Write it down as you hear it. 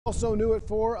Also knew it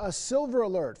for a silver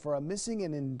alert for a missing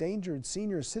and endangered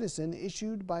senior citizen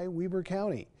issued by Weber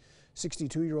County.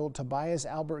 62-year-old Tobias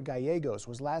Albert Gallegos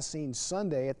was last seen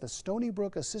Sunday at the Stony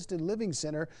Brook Assisted Living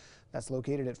Center that's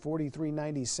located at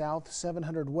 4390 South,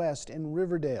 700 West in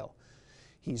Riverdale.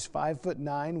 He's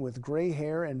 5'9" with gray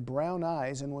hair and brown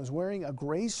eyes and was wearing a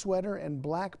gray sweater and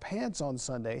black pants on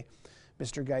Sunday.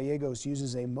 Mr. Gallegos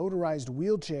uses a motorized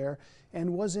wheelchair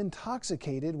and was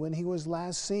intoxicated when he was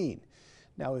last seen.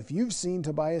 Now, if you've seen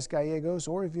Tobias Gallegos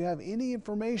or if you have any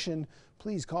information,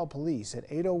 please call police at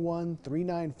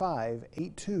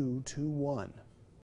 801-395-8221.